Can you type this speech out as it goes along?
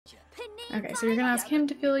Okay, so you're gonna ask him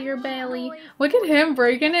to feel your belly. Look at him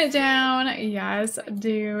breaking it down. Yes,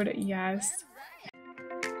 dude, yes.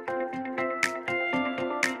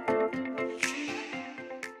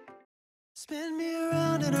 Spin me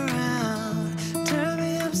around and around, turn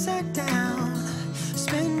me upside down.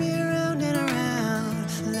 Spin me around and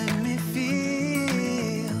around, let me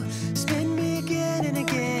feel. Spin me again and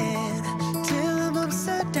again, till I'm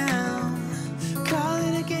upside down.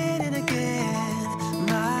 Calling again and again,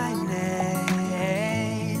 my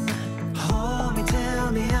name. Hold me,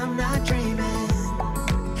 tell me I'm not dreaming.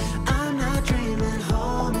 I'm not dreaming.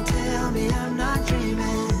 Hold me, tell me I'm not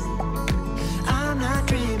dreaming. I'm not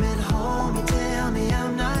dreaming. Hold me, tell me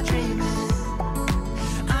I'm not dreaming.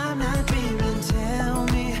 I'm not dreaming. Tell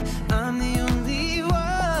me I'm the only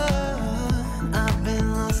one. I've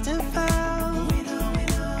been lost and found. We know.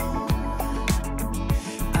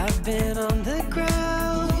 I've been on the ground.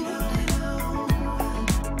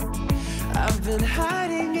 I've been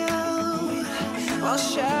hiding out while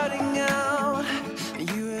shouting out.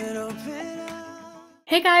 You would open up.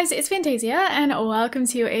 Hey guys, it's Fantayzia and welcome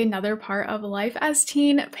to another part of Life as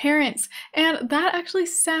Teen Parents. And that actually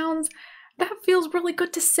feels really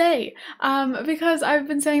good to say because I've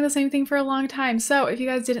been saying the same thing for a long time. So if you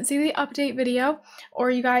guys didn't see the update video, or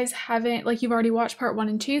you guys haven't, like, you've already watched part 1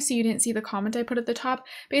 and 2, so you didn't see the comment I put at the top,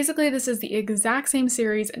 basically this is the exact same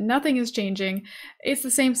series. Nothing is changing. It's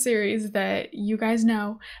the same series that you guys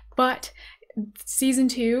know, but season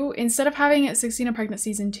 2, instead of having it 16 and pregnant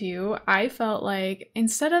season 2, I felt like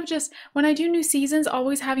instead of just, when I do new seasons,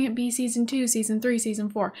 always having it be season 2, season 3, season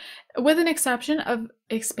 4, with an exception of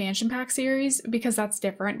expansion pack series, because that's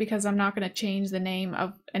different, because I'm not going to change the name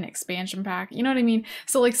of an expansion pack, you know what I mean?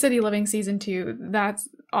 So like City Living season 2, that's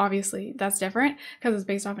different because it's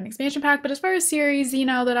based off an expansion pack. But as far as series, you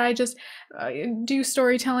know, that I just do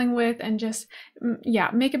storytelling with and just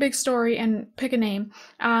make a big story and pick a name,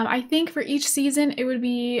 I think for each season it would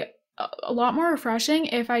be a lot more refreshing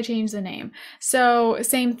if I change the name. So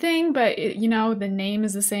same thing, but you know, the name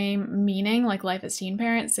is the same meaning, like Life as Teen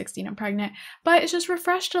Parent, 16 and pregnant, but it's just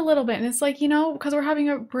refreshed a little bit. And it's like, you know, because we're having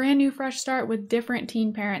a brand new fresh start with different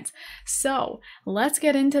teen parents. So let's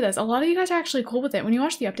get into this. A lot of you guys are actually cool with it. When you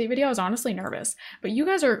watch the update video, I was honestly nervous, but you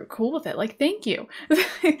guys are cool with it. Like, thank you.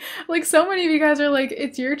 Like, so many of you guys are like,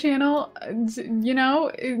 it's your channel, you know,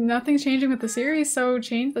 nothing's changing with the series, so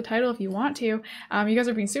change the title if you want to. You guys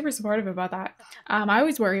are being super supportive about that. I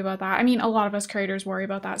always worry about that. I mean, a lot of us creators worry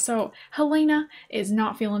about that. So Helena is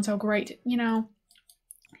not feeling so great, you know.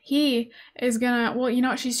 He is gonna, well, you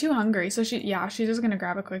know, she's too hungry, so she's just gonna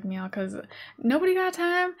grab a quick meal, because nobody got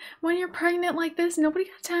time when you're pregnant like this. Nobody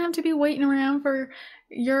got time to be waiting around for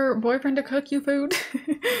your boyfriend to cook you food.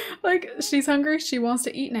 Like, she's hungry, she wants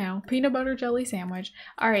to eat now. Peanut butter jelly sandwich.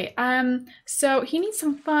 All right, so he needs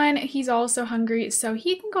some fun. He's also hungry, so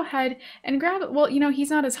he can go ahead and grab it. Well, you know, he's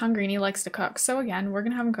not as hungry and he likes to cook, so again, we're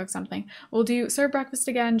gonna have him cook something. We'll serve breakfast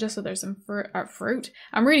again, just so there's some fruit.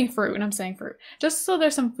 I'm reading fruit and I'm saying fruit, just so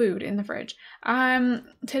there's some food in the fridge.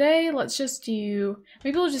 Today maybe we'll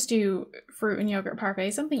just do fruit and yogurt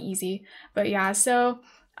parfait, something easy. But yeah, so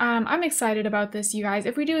I'm excited about this, you guys.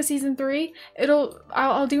 If we do a season 3,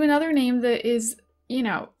 I'll do another name that is, you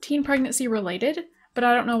know, teen pregnancy related, but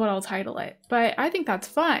I don't know what I'll title it. But I think that's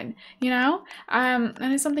fun, you know? And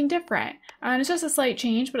it's something different. And it's just a slight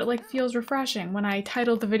change, but it like feels refreshing when I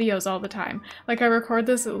title the videos all the time. Like, I record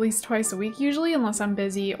this at least twice a week usually, unless I'm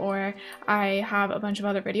busy or I have a bunch of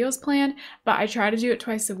other videos planned, but I try to do it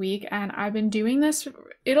twice a week, and I've been doing this,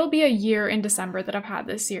 it'll be a year in December that I've had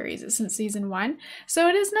this series since season 1. So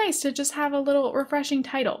it is nice to just have a little refreshing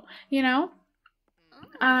title, you know?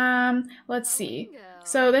 Let's see.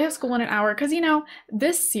 So they have school in an hour, because, you know,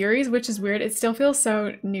 this series, which is weird, it still feels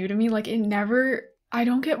so new to me. Like, I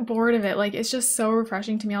don't get bored of it. Like, it's just so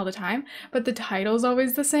refreshing to me all the time, but the title's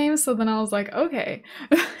always the same. So then I was like, okay,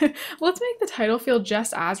 let's make the title feel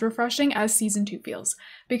just as refreshing as season 2 feels,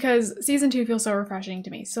 because season 2 feels so refreshing to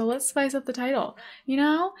me. So let's spice up the title, you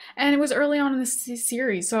know? And it was early on in the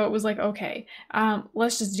series, so it was like, okay,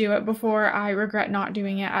 let's just do it before I regret not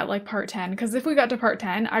doing it at like part 10. Because if we got to part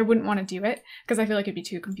 10, I wouldn't want to do it, because I feel like it'd be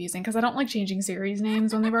too confusing, because I don't like changing series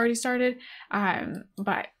names when they've already started.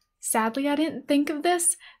 But sadly, I didn't think of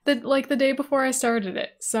this the day before I started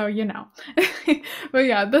it, so you know. But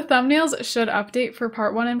yeah, the thumbnails should update for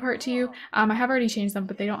part 1 and part 2. I have already changed them,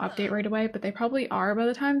 but they don't update right away, but they probably are by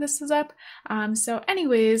the time this is up. So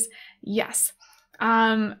anyways, yes. What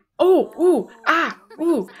am I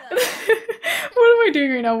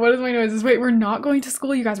doing right now? What is my noises? Wait, we're not going to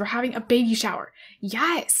school, you guys. We're having a baby shower.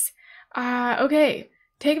 Yes. Okay.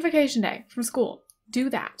 Take a vacation day from school.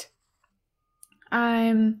 Do that.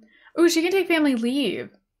 Ooh, she can take family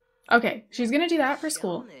leave. Okay, she's gonna do that for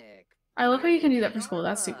school. I love how you can do that for school.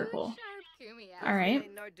 That's super cool. All right.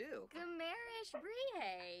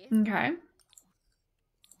 Okay.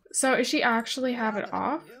 So is she actually have it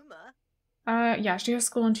off? Yeah, she has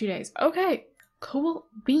school in 2 days. Okay, cool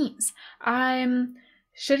beans.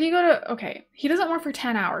 Should he go to, okay, he doesn't work for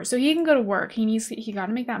 10 hours, so he can go to work. He got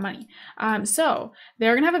to make that money. So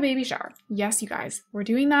they're gonna have a baby shower. Yes, you guys, we're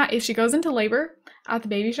doing that. If she goes into labor at the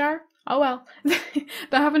baby shower, oh well. That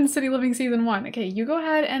happened in City Living season 1. Okay, you go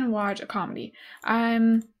ahead and watch a comedy.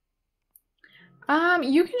 You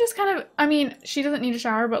can just kind of, I mean, she doesn't need a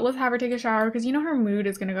shower, but let's have her take a shower because you know her mood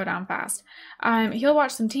is gonna go down fast. He'll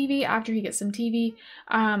watch some TV after he gets some TV,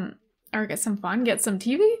 or get some fun, get some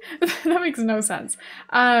TV? That makes no sense.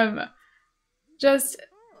 Just,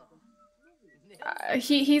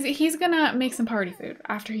 he's gonna make some party food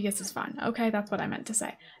after he gets his fun. Okay, that's what I meant to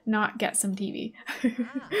say, not get some TV.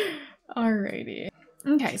 Alrighty.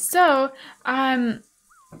 Okay, so,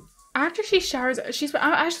 after she showers,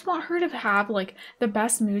 I just want her to have, like, the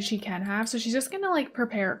best mood she can have, so she's just gonna, like,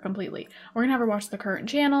 prepare completely. We're gonna have her watch the current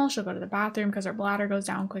channel, she'll go to the bathroom because her bladder goes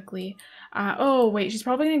down quickly. Oh, wait, she's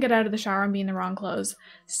probably gonna get out of the shower and be in the wrong clothes,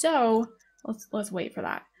 so let's wait for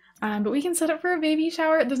that. But we can set up for a baby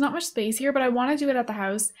shower. There's not much space here, but I want to do it at the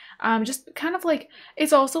house. Just kind of like,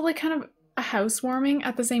 it's also, like, kind of a housewarming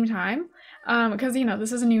at the same time. Because, you know,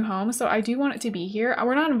 this is a new home, so I do want it to be here.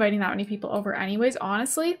 We're not inviting that many people over anyways,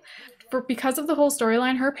 honestly. Because of the whole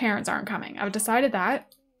storyline, her parents aren't coming. I've decided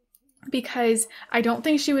that because I don't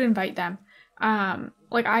think she would invite them.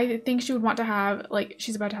 Like, I think she would want to have, like,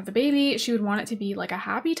 she's about to have the baby. She would want it to be, like, a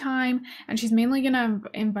happy time, and she's mainly gonna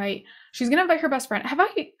invite her best friend.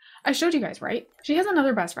 I showed you guys, right? She has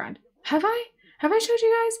another best friend. Have I showed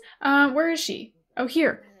you guys? Where is she? Oh,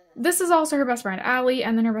 here. This is also her best friend, Allie,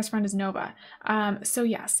 and then her best friend is Nova. So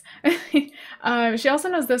yes. She also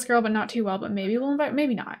knows this girl, but not too well, but maybe we'll invite,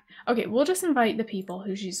 maybe not. Okay, we'll just invite the people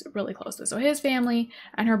who she's really close with. So his family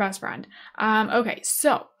and her best friend. Okay,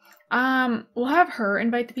 so, we'll have her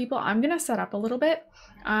invite the people. I'm gonna set up a little bit,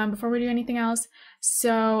 before we do anything else.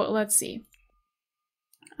 So, let's see.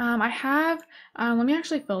 Let me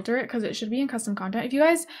actually filter it because it should be in custom content. If you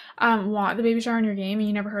guys want the baby shower in your game and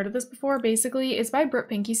you never heard of this before, basically it's by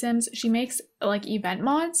Pinky SIMS. She makes like event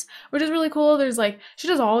mods, which is really cool. There's like, she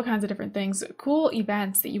does all kinds of different things, cool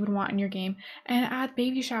events that you would want in your game, and add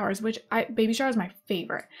baby showers, baby shower is my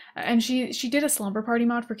favorite. And she did a slumber party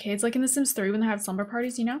mod for kids, like in The Sims 3 when they have slumber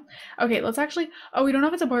parties, you know? Okay, let's actually, oh, we don't know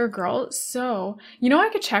if it's a boy or girl, so, you know, I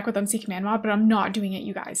could check with MC Command mod, but I'm not doing it,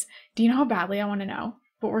 you guys. Do you know how badly I want to know?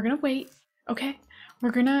 But we're gonna wait, okay?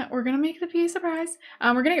 We're gonna make the be a surprise.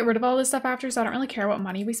 We're gonna get rid of all this stuff after, so I don't really care what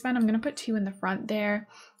money we spend. I'm gonna put 2 in the front there.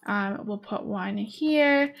 We'll put 1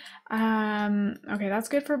 here. Okay, that's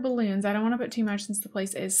good for balloons. I don't want to put too much since the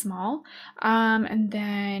place is small. And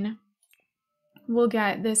then we'll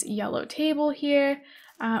get this yellow table here.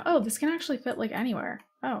 Oh, this can actually fit like anywhere.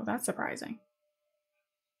 Oh, that's surprising.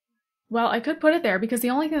 Well, I could put it there because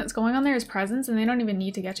the only thing that's going on there is presents, and they don't even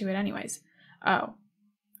need to get to it anyways.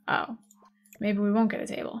 Oh, maybe we won't get a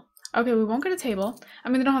table. Okay, we won't get a table. I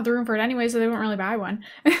mean, they don't have the room for it anyway, so they won't really buy one.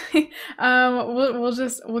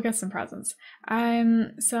 We'll get some presents.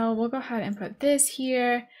 So we'll go ahead and put this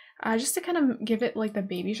here, just to kind of give it like the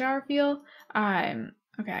baby shower feel.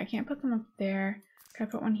 Okay, I can't put them up there. Can I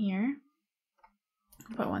put one here?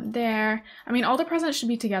 Put one there. I mean, all the presents should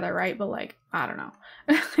be together, right? But like, I don't know.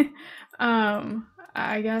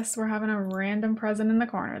 I guess we're having a random present in the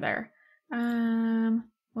corner there.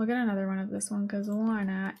 We'll get another one of this one because why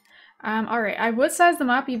not? Alright, I would size them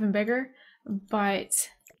up even bigger, but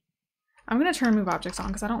I'm gonna turn move objects on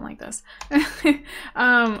because I don't like this.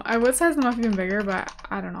 I would size them up even bigger, but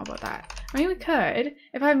I don't know about that. I mean, we could.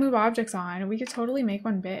 If I have move objects on, we could totally make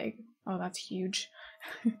one big. Oh, that's huge.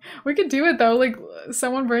 We could do it though, like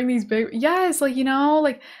someone bring these big, yes, like, you know,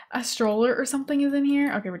 like a stroller or something is in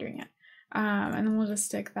here. Okay, we're doing it. And then we'll just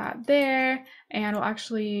stick that there, and we'll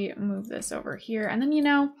actually move this over here, and then, you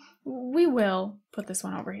know, we will put this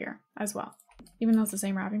one over here as well, even though it's the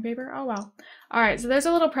same wrapping paper. Oh well. All right, so there's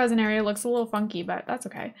a little present area. It looks a little funky, but that's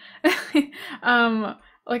okay.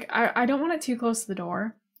 Like, I don't want it too close to the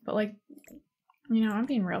door, but like, you know, I'm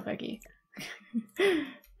being real picky.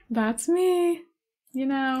 That's me, you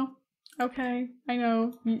know. Okay, I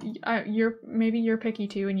know maybe you're picky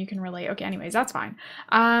too and you can relate. Okay, anyways, that's fine.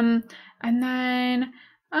 And then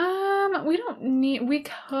we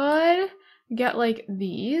could get like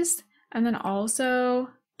these and then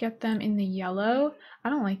also get them in the yellow.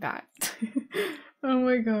 I don't like that. Oh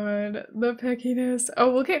my god, the pickiness.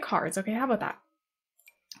 Oh, we'll get cards. Okay, how about that?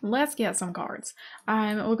 let's get some cards.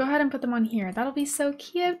 We'll go ahead and put them on here. That'll be so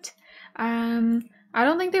cute. I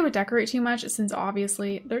don't think they would decorate too much since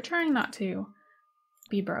obviously they're trying not to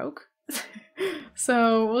be broke.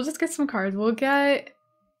 So we'll just get some cards. We'll get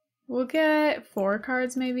 4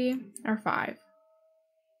 cards maybe, or 5.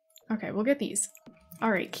 Okay, we'll get these.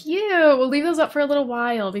 All right, cute. We'll leave those up for a little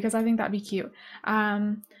while because I think that'd be cute.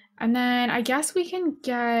 And then I guess we can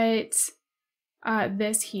get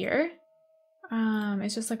this here.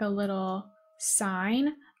 It's just like a little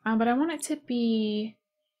sign, but I want it to be,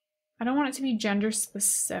 I don't want it to be gender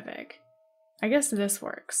specific. I guess this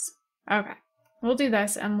works. Okay, we'll do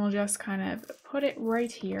this and we'll just kind of put it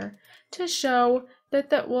right here to show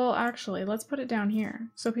that well, actually, let's put it down here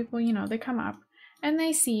so people, you know, they come up and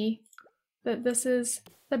they see that this is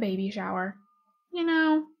the baby shower, you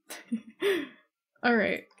know. All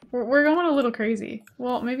right, we're going a little crazy.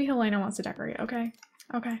 Well, maybe Helena wants to decorate. Okay,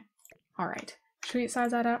 all right. Should we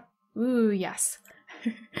size that up? Ooh, yes.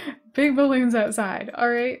 Big balloons outside. All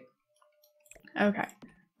right. Okay.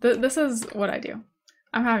 This is what I do.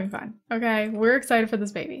 I'm having fun. Okay, we're excited for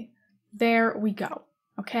this baby. There we go.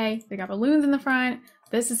 Okay, they got balloons in the front.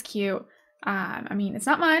 This is cute. I mean, it's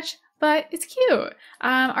not much, but it's cute.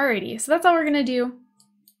 Alrighty, so that's all we're gonna do.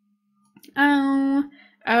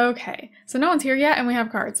 Okay, so no one's here yet and we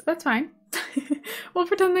have cards. That's fine. We'll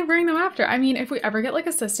pretend they bring them after. I mean, if we ever get like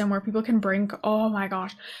a system where people can bring, oh my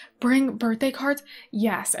gosh, bring birthday cards,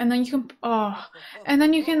 yes. And then you can, and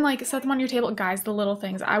then you can like set them on your table. Guys, the little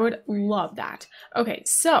things, I would love that. Okay,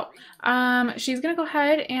 so she's gonna go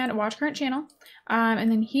ahead and watch current channel.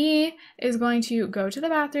 And then he is going to go to the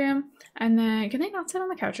bathroom, and then, can they not sit on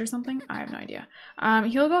the couch or something? I have no idea.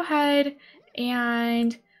 He'll go ahead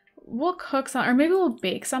and we'll cook some, or maybe we'll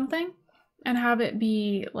bake something and have it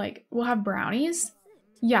be like, we'll have brownies.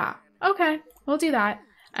 Yeah, okay, we'll do that.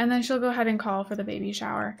 And then she'll go ahead and call for the baby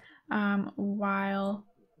shower while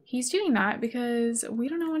he's doing that, because we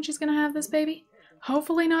don't know when she's gonna have this baby.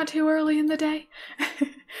 Hopefully not too early in the day.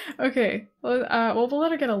 Okay, well, we'll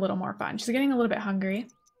let her get a little more fun. She's getting a little bit hungry.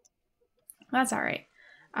 That's all right.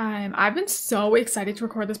 I've been so excited to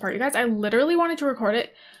record this part, you guys. I literally wanted to record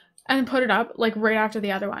it and put it up like right after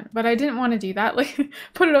the other one, but I didn't want to do that, like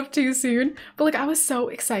put it up too soon. But like I was so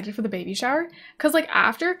excited for the baby shower because like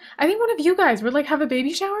after, I think one of you guys would like have a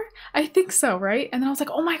baby shower. I think so, right? And then I was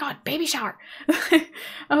like, oh my god, baby shower.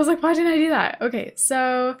 I was like, why didn't I do that? Okay,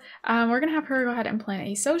 so we're gonna have her go ahead and plan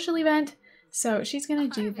a social event. So she's gonna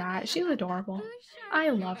do that. She's adorable. I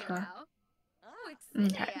love her.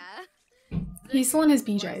 Okay, he's still in his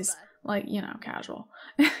PJs, like, you know, casual.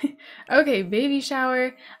 Okay, baby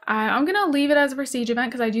shower. I'm gonna leave it as a prestige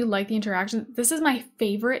event because I do like the interaction. This is my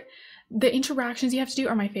favorite. The interactions you have to do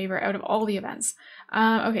are my favorite out of all the events.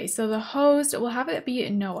 Okay, so the host, we'll have it be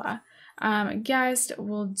Noah. Guest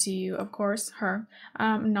will do, of course, her.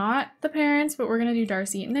 Not the parents, but we're gonna do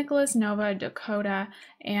Darcy, Nicholas, Nova, Dakota,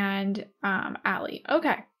 and Allie.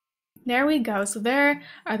 Okay. There we go. So there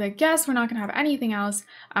are the guests. We're not going to have anything else.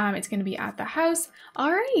 It's going to be at the house.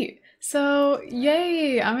 All right. So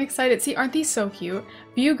yay. I'm excited. See, aren't these so cute?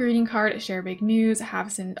 View greeting card, share big news,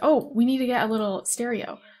 have some, oh, we need to get a little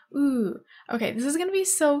stereo. Ooh. Okay. This is going to be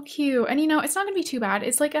so cute. And you know, it's not going to be too bad.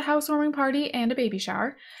 It's like a housewarming party and a baby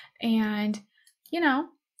shower. And you know,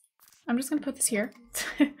 I'm just going to put this here.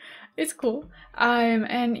 It's cool.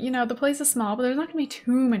 And you know, the place is small, but there's not gonna be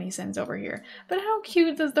too many Sims over here. But how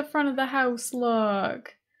cute does the front of the house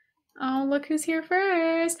look? Oh, look who's here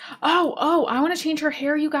first. Oh, I want to change her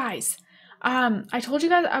hair, you guys. I told you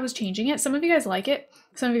guys I was changing it. Some of you guys like it,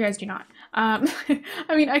 some of you guys do not. I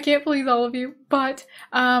mean, I can't please all of you, but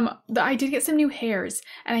I did get some new hairs,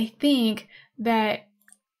 and I think that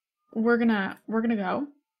we're gonna go.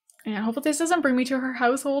 And hopefully this doesn't bring me to her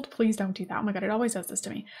household. Please don't do that. Oh my god, it always does this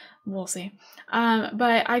to me. We'll see.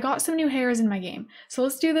 But I got some new hairs in my game. So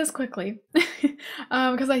let's do this quickly.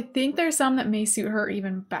 Because I think there's some that may suit her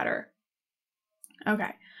even better.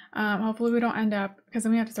 Okay. Hopefully we don't end up, because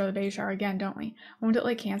then we have to throw the baby shower again, don't we? Won't it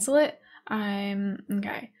like cancel it?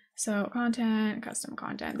 Okay. So content, custom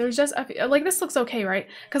content. There's just a, like, this looks okay, right?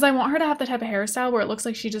 Because I want her to have the type of hairstyle where it looks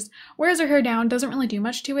like she just wears her hair down, doesn't really do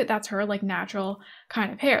much to it. That's her like natural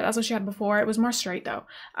kind of hair. That's what she had before. It was more straight though.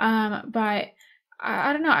 But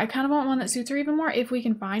I don't know. I kind of want one that suits her even more if we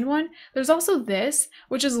can find one. There's also this,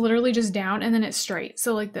 which is literally just down and then it's straight.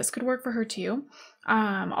 So like this could work for her too.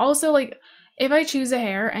 Also like If I choose a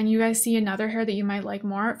hair and you guys see another hair that you might like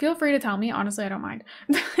more, feel free to tell me. Honestly, I don't mind.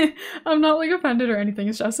 I'm not like offended or anything.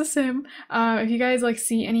 It's just a sim. If you guys like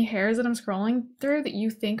see any hairs that I'm scrolling through that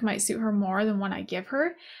you think might suit her more than one I give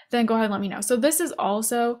her, then go ahead and let me know. So this is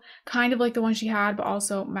also kind of like the one she had, but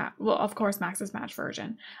also, well, of course, Max's match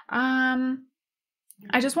version.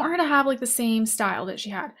 I just want her to have like the same style that she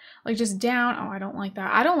had, like just down. Oh, I don't like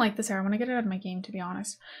that. I don't like this hair. I want to get it out of my game, to be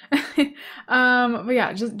honest. But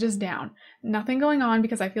yeah, just down. Nothing going on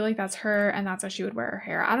because I feel like that's her and that's how she would wear her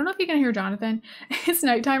hair. I don't know if you can hear Jonathan. It's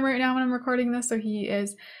nighttime right now when I'm recording this, so he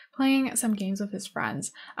is playing some games with his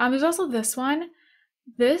friends. There's also this one.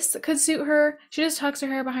 This could suit her. She just tucks her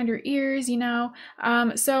hair behind her ears, you know.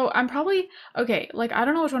 So I'm probably okay. Like I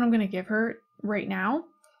don't know which one I'm gonna give her right now.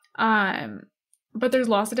 But there's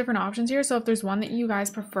lots of different options here. So if there's one that you guys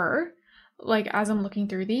prefer, like as I'm looking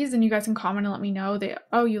through these, then you guys can comment and let me know that,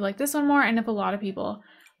 oh, you like this one more. And if a lot of people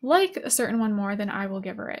like a certain one more, then I will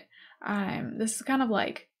give her it. This is kind of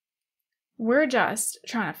like, we're just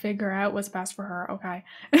trying to figure out what's best for her, okay?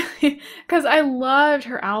 Because I loved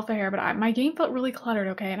her alpha hair, but my game felt really cluttered,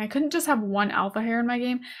 okay? And I couldn't just have one alpha hair in my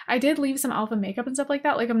game. I did leave some alpha makeup and stuff like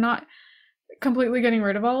that. Like I'm not completely getting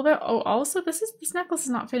rid of all of it. Oh, also this necklace is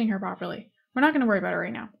not fitting her properly. We're not going to worry about it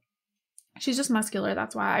right now. She's just muscular,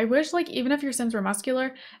 that's why. I wish, like, even if your Sims were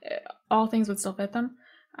muscular, all things would still fit them.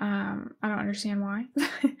 I don't understand why.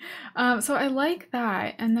 So I like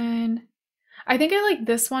that. And then I think I like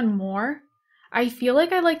this one more. I feel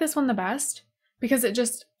like I like this one the best because it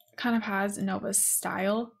just kind of has Nova's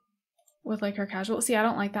style with, like, her casual. See, I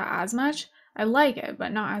don't like that as much. I like it,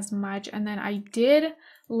 but not as much. And then I did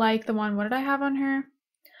like the one, what did I have on her?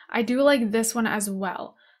 I do like this one as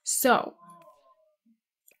well. So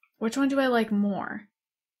which one do I like more?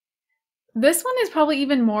 This one is probably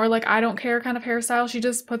even more like I don't care kind of hairstyle. She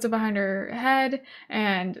just puts it behind her head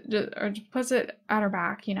and just puts it at her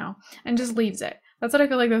back, you know, and just leaves it. That's what I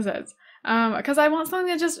feel like this is. Because I want something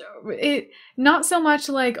that just, not so much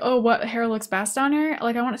like, oh, what hair looks best on her.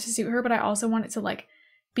 Like I want it to suit her, but I also want it to like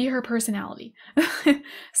be her personality.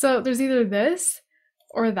 So there's either this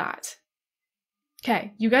or that.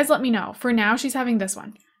 Okay, you guys let me know. For now, she's having this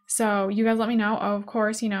one. So you guys let me know. Oh, of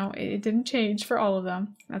course, you know, it didn't change for all of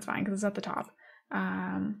them. That's fine because it's at the top.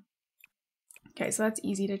 Okay, so that's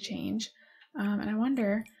easy to change. And I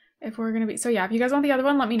wonder if we're going to be... So yeah, if you guys want the other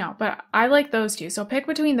one, let me know. But I like those two. So pick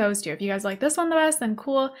between those two. If you guys like this one the best, then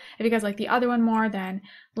cool. If you guys like the other one more, then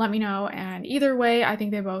let me know. And either way, I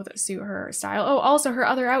think they both suit her style. Oh, also her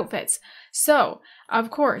other outfits. So,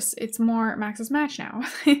 of course, it's more Max's match now.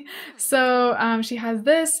 So she has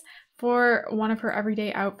this for one of her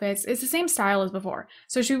everyday outfits. It's the same style as before.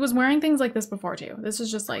 So she was wearing things like this before too. This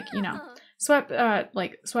is just like, you know,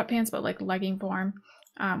 like sweatpants, but like legging form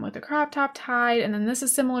with the crop top tied. And then this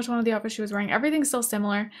is similar to one of the outfits she was wearing. Everything's still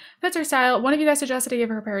similar. Fits her style. One of you guys suggested I give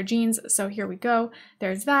her a pair of jeans. So here we go.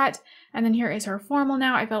 There's that. And then here is her formal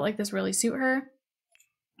now. I felt like this really suit her.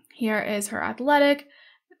 Here is her athletic.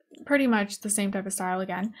 Pretty much the same type of style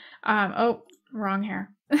again. Oh, wrong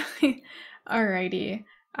hair. Alrighty.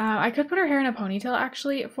 I could put her hair in a ponytail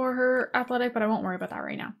actually for her athletic, but I won't worry about that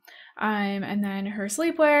right now. And then her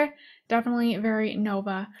sleepwear, definitely very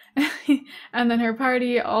Nova. And then her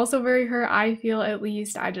party, also very her, I feel at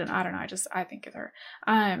least. I don't know, I think it's her.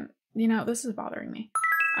 You know, this is bothering me.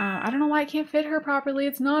 I don't know why I can't fit her properly.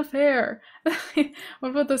 It's not fair.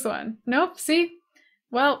 What about this one? Nope, see?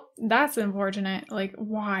 Well, that's unfortunate. Like,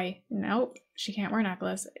 why? Nope, she can't wear a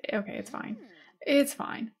necklace. Okay, it's fine. It's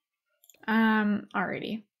fine.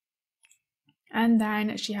 Alrighty. And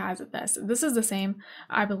then she has this. This is the same,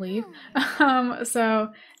 I believe.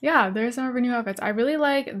 So yeah, there's some of her new outfits. I really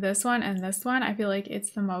like this one and this one. I feel like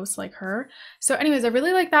it's the most like her. So anyways, I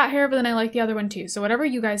really like that hair, but then I like the other one too. So whatever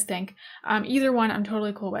you guys think, either one I'm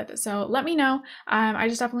totally cool with. So let me know. I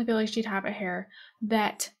just definitely feel like she'd have a hair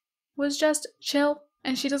that was just chill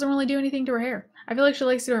and she doesn't really do anything to her hair. I feel like she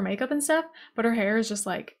likes to do her makeup and stuff, but her hair is just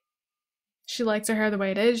like, she likes her hair the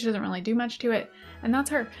way it is. She doesn't really do much to it. And that's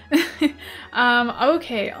her.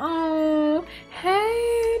 Okay. Oh,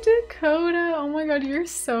 hey, Dakota. Oh my god, you're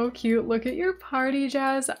so cute. Look at your party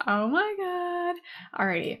dress. Oh my god.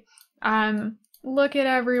 Alrighty. Look at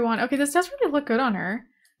everyone. Okay, this does really look good on her.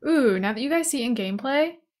 Ooh, now that you guys see in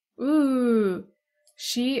gameplay. Ooh.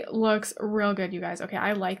 She looks real good, you guys. Okay,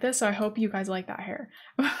 I like this, so I hope you guys like that hair.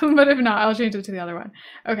 But if not, I'll change it to the other one.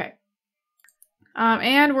 Okay.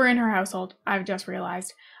 And we're in her household, I've just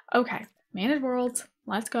realized. Okay, manage worlds,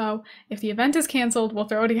 let's go. If the event is canceled, we'll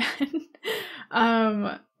throw it again.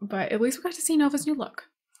 But at least we got to see Nova's new look.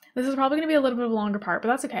 This is probably going to be a little bit of a longer part, but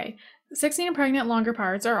that's okay. 16 and pregnant longer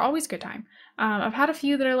parts are always good time. I've had a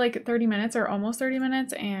few that are like 30 minutes or almost 30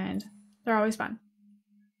 minutes, and they're always fun.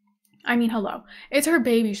 I mean, hello. It's her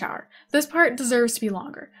baby shower. This part deserves to be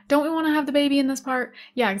longer. Don't we want to have the baby in this part?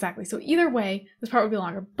 Yeah, exactly. So either way, this part would be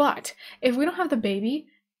longer. But if we don't have the baby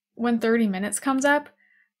when 30 minutes comes up,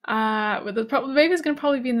 the baby's going to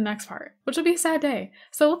probably be in the next part, which will be a sad day.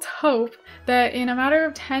 So let's hope that in a matter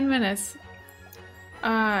of 10 minutes,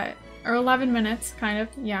 or 11 minutes, kind of,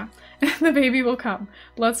 yeah, the baby will come.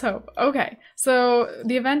 Let's hope. Okay, so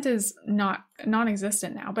the event is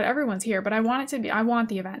non-existent now, but everyone's here. But I want it to be, I want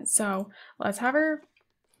the event, so let's have her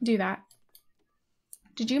do that.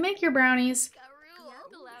 Did you make your brownies?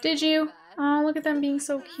 Did you? Oh, look at them being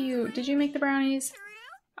so cute. Did you make the brownies?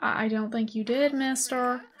 I don't think you did,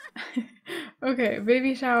 mister. Okay,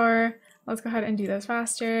 baby shower. Let's go ahead and do this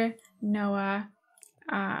faster. Noah.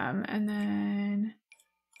 And then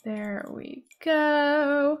there we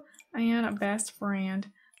go. And a best friend.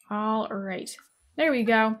 All right. There we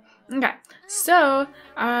go. Okay. So,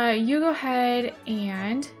 you go ahead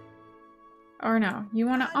and, or no, you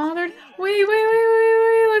want to, oh, there, wait.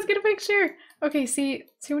 Let's get a picture. Okay, see,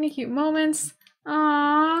 too many cute moments.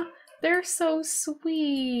 Aww. They're so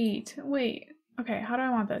sweet. Wait. Okay, how do I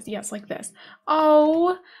want this? Yes, like this.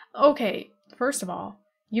 Oh, okay. First of all,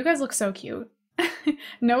 you guys look so cute.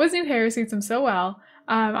 Noah's new hair suits him so well.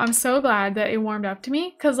 I'm so glad that it warmed up to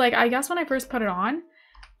me, because like I guess when I first put it on,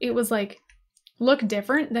 it was like looked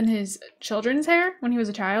different than his children's hair when he was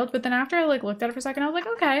a child. But then after I like looked at it for a second, I was like,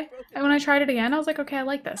 okay. And when I tried it again, I was like, okay, I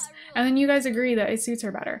like this. And then you guys agree that it suits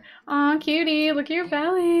her better. Aw, cutie, look at your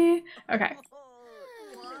belly. Okay.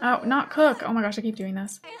 Oh, not cook. Oh my gosh, I keep doing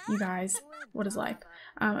this. You guys, what is life?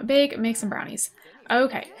 Bake, make some brownies.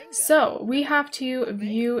 Okay, so we have to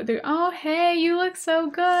view the, oh, hey, you look so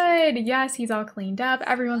good. Yes, he's all cleaned up.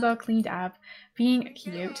 Everyone's all cleaned up, being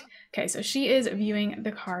cute. Okay, so she is viewing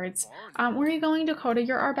the cards. Where are you going, Dakota?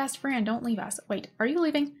 You're our best friend. Don't leave us. Wait, are you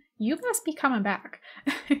leaving? You must be coming back.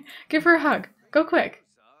 Give her a hug. Go quick.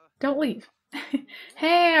 Don't leave.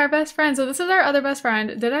 Hey, our best friend. So this is our other best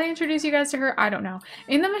friend. Did I introduce you guys to her? I don't know.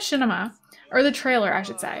 In the machinima, or the trailer, I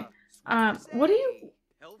should say. What do you...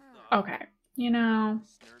 Okay, you know,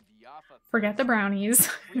 forget the brownies.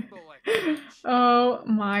 Oh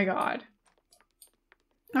my god.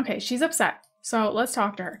 Okay, she's upset. So let's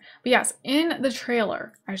talk to her. But yes, in the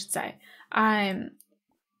trailer, I should say,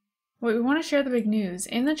 wait, we want to share the big news.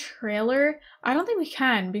 In the trailer, I don't think we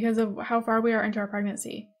can because of how far we are into our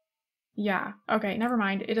pregnancy. Yeah, okay, never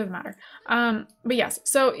mind. It doesn't matter. But yes,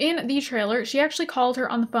 so in the trailer, she actually called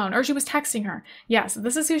her on the phone, or she was texting her. Yes,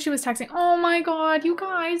 this is who she was texting. Oh my god, you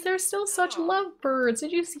guys, they're still such lovebirds.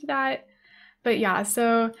 Did you see that? But yeah,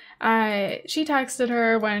 so she texted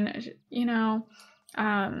her when, you know,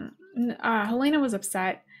 Helena was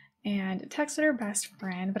upset and texted her best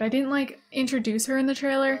friend, but I didn't like introduce her in the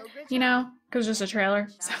trailer, you know, because it's just a trailer,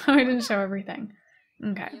 so I didn't show everything.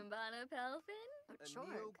 Okay.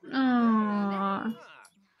 Aww.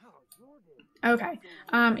 Okay.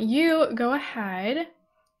 You go ahead.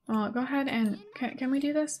 Well, go ahead and can we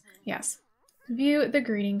do this? Yes. View the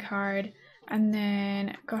greeting card, and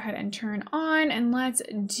then go ahead and turn on, and let's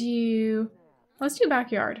do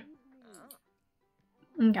backyard.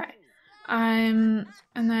 Okay. And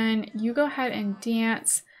then you go ahead and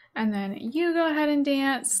dance, and then you go ahead and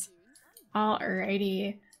dance.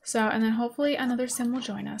 Alrighty. So, and then hopefully another sim will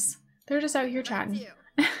join us. They're just out here chatting.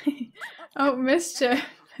 Oh, mischief.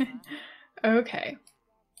 Okay.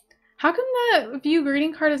 How come the view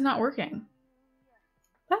greeting card is not working?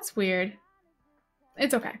 That's weird.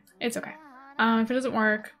 It's okay. It's okay. If it doesn't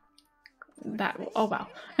work, oh well.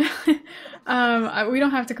 We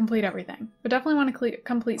don't have to complete everything, but definitely want to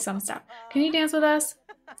complete some stuff. Can you dance with us?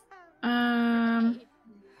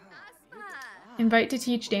 Invite to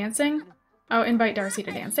teach dancing? Oh, invite Darcy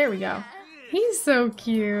to dance. There we go. He's so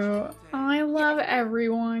cute. Oh, I love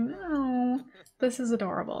everyone. Oh, this is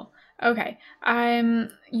adorable. Okay.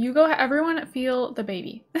 You go, everyone feel the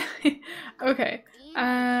baby. Okay.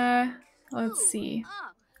 Let's see.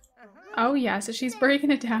 Oh yeah, so she's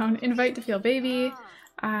breaking it down. Invite to feel baby.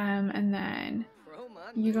 And then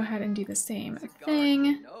you go ahead and do the same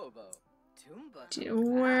thing.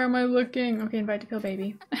 Where am I looking? Okay, invite to feel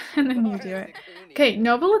baby. And then you do it. Okay,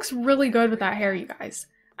 Nova looks really good with that hair, you guys.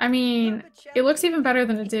 I mean, it looks even better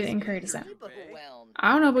than it did in Create a Sim.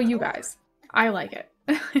 I don't know about you guys. I like it.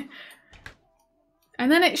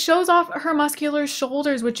 And then it shows off her muscular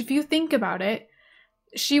shoulders, which if you think about it,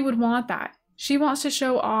 she would want that. She wants to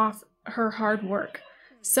show off her hard work.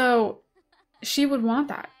 So she would want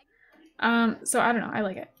that. So I don't know. I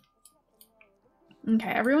like it. Okay,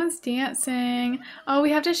 everyone's dancing. Oh,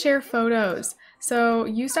 we have to share photos. So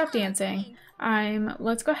you stop dancing.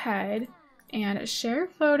 Let's go ahead and share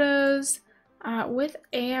photos with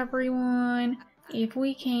everyone if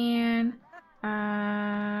we can.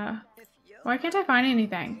 Why can't I find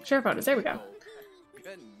anything? Share photos. There we go.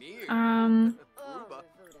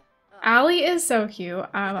 Allie is so cute.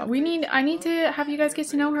 I need to have you guys get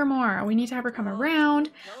to know her more. We need to have her come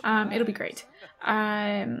around. It'll be great.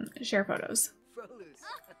 Share photos.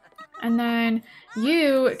 And then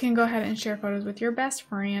you can go ahead and share photos with your best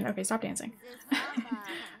friend. Okay, stop dancing.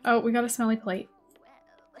 Oh, we got a smelly plate.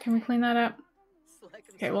 Can we clean that up?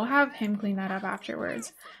 Okay, we'll have him clean that up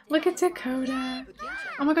afterwards. Look at Dakota.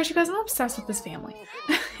 Oh my gosh, you guys, I'm obsessed with this family.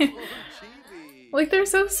 Like, they're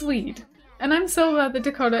so sweet. And I'm so glad that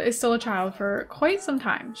Dakota is still a child for quite some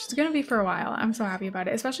time. She's gonna be for a while. I'm so happy about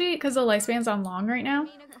it, especially because the lifespan's on long right now.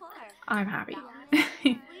 I'm happy.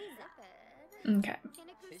 Okay.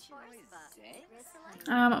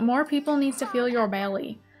 More people needs to feel your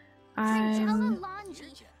belly.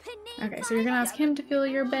 Okay, so you're gonna ask him to feel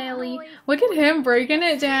your belly. Look at him breaking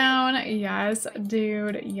it down. Yes,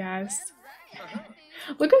 dude, yes.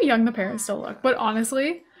 Look how young the parents still look. But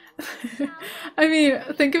honestly, I mean,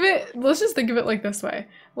 think of it, let's just think of it like this way.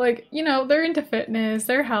 Like, you know, they're into fitness,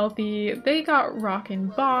 they're healthy, they got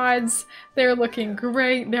rockin' bods, they're looking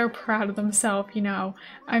great, they're proud of themselves, you know.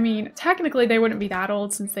 I mean, technically they wouldn't be that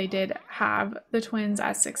old since they did have the twins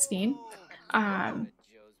at 16.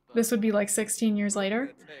 This would be like 16 years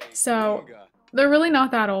later. So they're really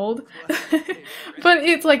not that old. But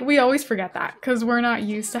it's like we always forget that because we're not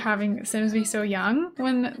used to having Sims be so young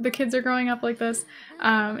when the kids are growing up like this.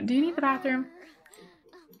 Do you need the bathroom?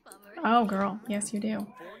 Oh, girl. Yes, you do.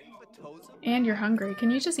 And you're hungry.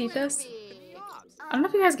 Can you just eat this? I don't know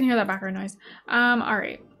if you guys can hear that background noise.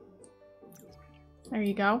 Alright. There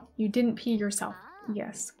you go. You didn't pee yourself.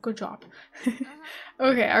 Yes, good job.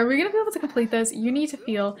 Okay, are we gonna be able to complete this? You need to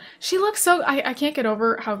feel. She looks so. I can't get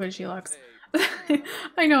over how good she looks.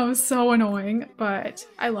 I know, I'm so annoying, but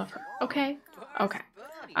I love her. Okay? Okay.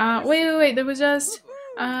 Wait. There was just.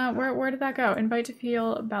 Where did that go? Invite to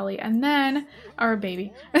feel belly. And then. Our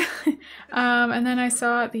baby. And then I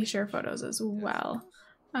saw these share photos as well.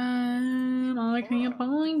 I can't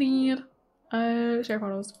find it. Share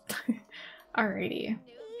photos. Alrighty.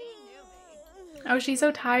 Oh, she's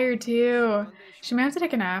so tired too. She might have to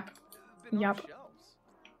take a nap. Yup.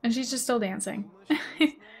 And she's just still dancing.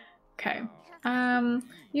 Okay.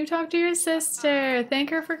 You talk to your sister. Thank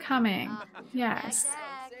her for coming. Yes.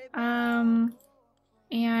 And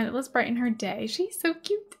let's brighten her day. She's so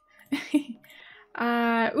cute.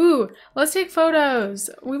 Ooh, let's take photos.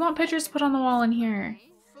 We want pictures to put on the wall in here.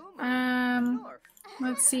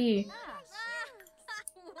 Let's see.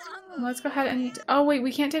 Let's go ahead and... Oh, wait,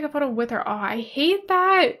 we can't take a photo with her. Oh, I hate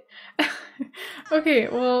that. Okay,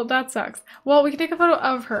 well, that sucks. Well, we can take a photo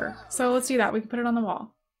of her. So let's do that. We can put it on the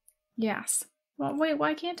wall. Yes. Well, wait,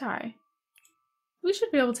 why can't I? We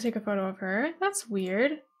should be able to take a photo of her. That's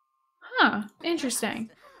weird. Huh, interesting.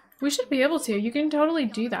 We should be able to. You can totally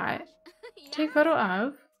do that. Take photo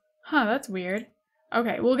of? Huh, that's weird.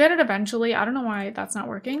 Okay, we'll get it eventually. I don't know why that's not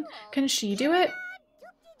working. Can she do it?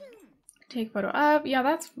 Take photo of. Yeah,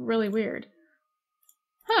 that's really weird.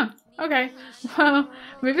 Huh. Okay. Well,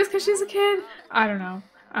 maybe it's because she's a kid. I don't know.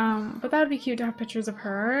 But that would be cute to have pictures of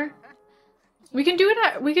her. We could do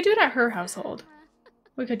it at her household.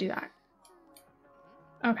 We could do that.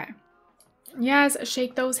 Okay. Yes,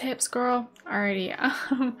 shake those hips, girl. Alrighty.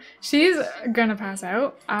 She's gonna pass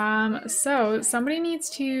out. So somebody needs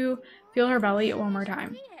to feel her belly one more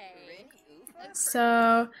time.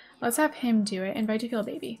 So let's have him do it. Invite to feel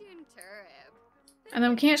baby. And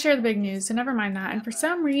then we can't share the big news, so never mind that. And for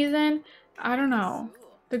some reason, I don't know,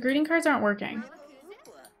 the greeting cards aren't working.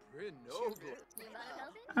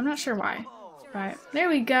 I'm not sure why, but there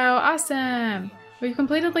we go. Awesome. We've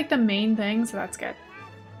completed like the main thing, so that's good.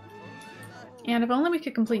 And if only we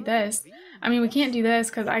could complete this. I mean, we can't do this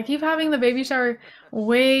because I keep having the baby shower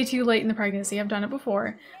way too late in the pregnancy. I've done it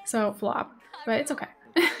before, so flop, but it's okay.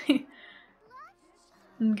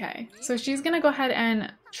 Okay, so she's gonna go ahead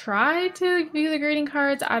and try to view the greeting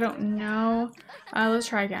cards. I don't know. Let's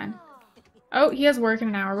try again. Oh, he has work in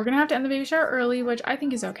an hour. We're gonna have to end the baby shower early, which I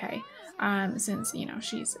think is okay, since, you know,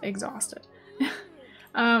 she's exhausted.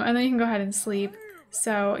 And then you can go ahead and sleep.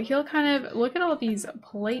 So he'll kind of look at all of these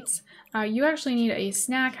plates. You actually need a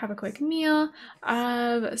snack. Have a quick meal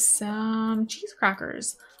of some cheese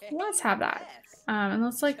crackers. Let's have that. And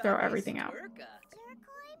let's like throw everything out.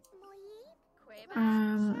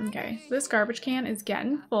 Okay, this garbage can is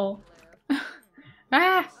getting full.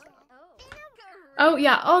 Ah! Oh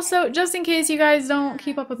yeah, also, just in case you guys don't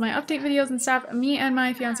keep up with my update videos and stuff, me and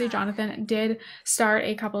my fiance Jonathan did start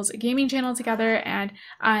a couples gaming channel together, and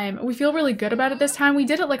we feel really good about it this time. We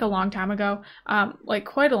did it like a long time ago, like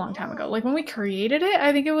quite a long time ago. Like when we created it,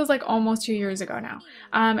 I think it was like almost 2 years ago now.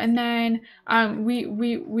 And then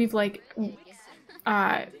we've like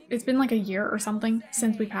it's been like a year or something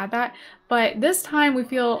since we've had that, but this time we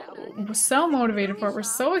feel so motivated for it. We're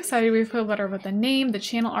so excited. We feel better about the name, the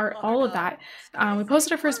channel art, all of that. We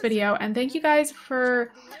posted our first video, and thank you guys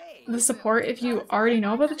for the support. If you already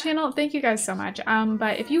know about the channel, thank you guys so much.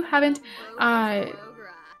 But if you haven't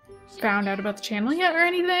found out about the channel yet or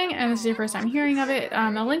anything, and this is your first time hearing of it,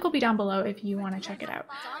 the link will be down below if you want to check it out.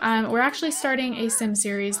 We're actually starting a Sims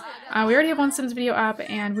series. We already have one Sims video up,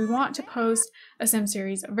 and we want to post a Sims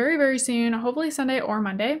series very, very soon, hopefully Sunday or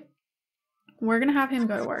Monday. We're gonna have him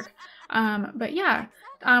go to work. But yeah,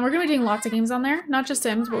 we're gonna be doing lots of games on there, not just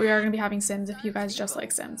Sims, but we are gonna be having Sims if you guys just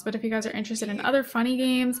like Sims. But if you guys are interested in other funny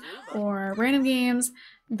games or random games,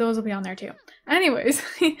 those will be on there too. Anyways,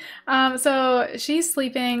 so she's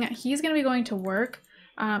sleeping. He's gonna be going to work.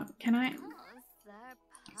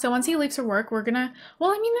 So once he leaves for work, we're gonna, well,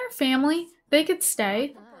 I mean, they're family. They could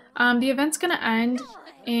stay. The event's gonna end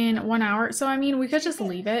in 1 hour. So, I mean, we could just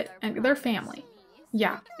leave it, and they're family.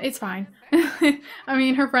 Yeah, it's fine. I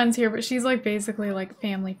mean, her friend's here, but she's like basically like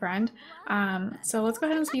family friend. So let's go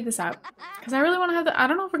ahead and speed this up, because I really want to have I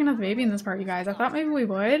don't know if we're gonna have the baby in this part, you guys. I thought maybe we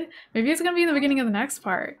would. Maybe it's gonna be in the beginning of the next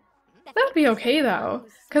part. That would be okay though,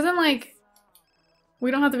 because then like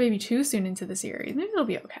we don't have the baby too soon into the series. Maybe it'll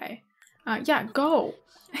be okay. Yeah, go.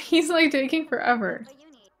 He's like taking forever.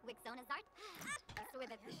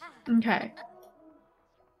 Okay.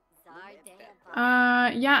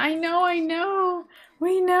 Yeah, I know.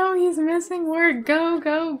 We know he's missing work. Go,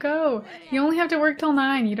 go, go. You only have to work till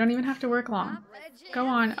 9. You don't even have to work long. Go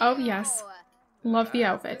on. Oh, yes. Love the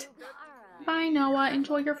outfit. Bye, Noah.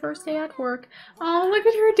 Enjoy your first day at work. Oh, look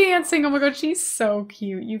at her dancing. Oh my god, she's so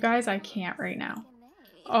cute. You guys, I can't right now.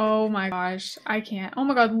 Oh my gosh, I can't. Oh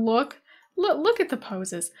my god, look at the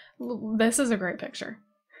poses. This is a great picture.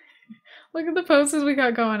 Look at the poses we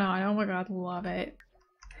got going on. Oh my god, love it.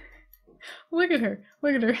 Look at her.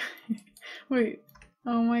 Look at her. Wait.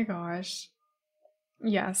 Oh my gosh.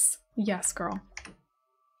 Yes. Yes, girl.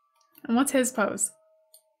 And what's his pose?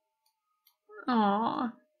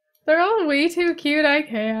 Aww. They're all way too cute. I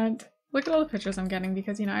can't. Look at all the pictures I'm getting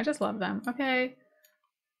because, you know, I just love them. Okay.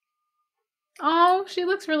 Oh, she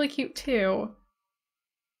looks really cute too.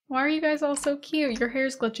 Why are you guys all so cute? Your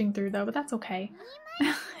hair's glitching through though, but that's okay.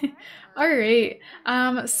 Alright,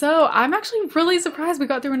 so I'm actually really surprised we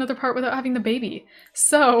got through another part without having the baby.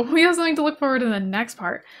 So we have something to look forward to in the next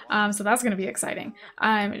part. So that's gonna be exciting.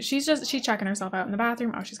 She's checking herself out in the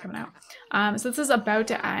bathroom. Oh, she's coming out. So this is about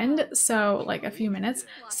to end, so like a few minutes.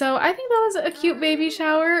 So I think that was a cute baby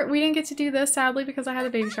shower. We didn't get to do this sadly because I had a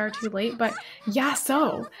baby shower too late, but yeah,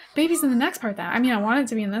 so baby's in the next part then. I mean, I want it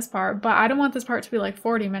to be in this part, but I don't want this part to be like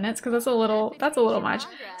 40 minutes because that's a little much.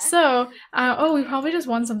 So, oh, we probably just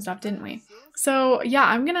won some stuff, didn't we? So yeah,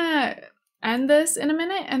 I'm gonna end this in a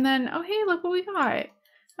minute, and then, oh hey, look what we got.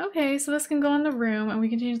 Okay, so this can go in the room, and we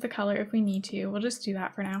can change the color if we need to. We'll just do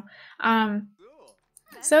that for now.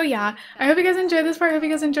 So yeah, I hope you guys enjoyed this part. I hope you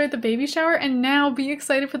guys enjoyed the baby shower, and now be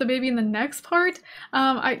excited for the baby in the next part.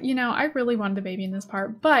 I really wanted the baby in this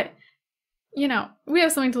part, but you know, we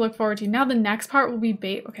have something to look forward to. Now the next part will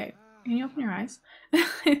be okay. Can you open your eyes?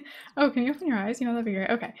 Oh, can you open your eyes? You know, that'd be great.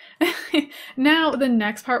 Okay. Now the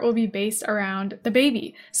next part will be based around the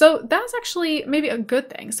baby. So that's actually maybe a good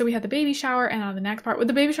thing. So we had the baby shower, and now the next part,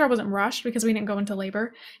 the baby shower wasn't rushed because we didn't go into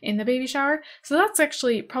labor in the baby shower. So that's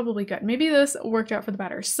actually probably good. Maybe this worked out for the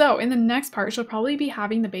better. So in the next part, she'll probably be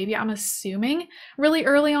having the baby, I'm assuming, really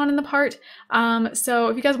early on in the part. So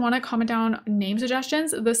if you guys want to comment down name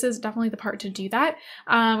suggestions, this is definitely the part to do that,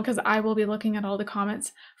 because I will be looking at all the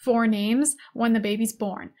comments for names when the baby's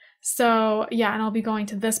born. So yeah, and I'll be going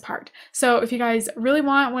to this part. So if you guys really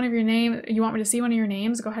want one of your names, you want me to see one of your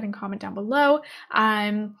names, go ahead and comment down below.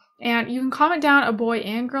 And you can comment down a boy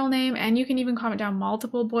and girl name, and you can even comment down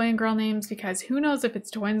multiple boy and girl names, because who knows if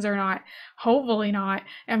it's twins or not. Hopefully not.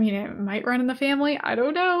 I mean, it might run in the family. I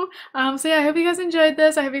don't know. So yeah, I hope you guys enjoyed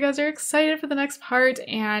this. I hope you guys are excited for the next part,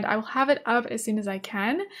 and I will have it up as soon as I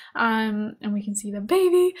can. And we can see the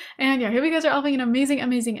baby. And yeah, I hope you guys are all having an amazing,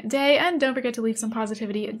 amazing day. And don't forget to leave some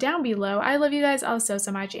positivity down below. I love you guys all so,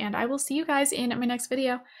 so much, and I will see you guys in my next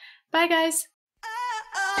video. Bye, guys.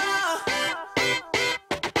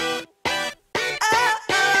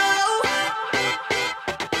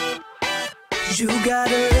 You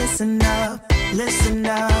gotta listen up, listen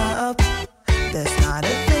up. There's not a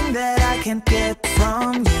thing that I can't get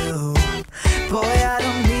from you. Boy, I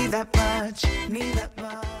don't need that much, need that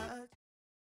much.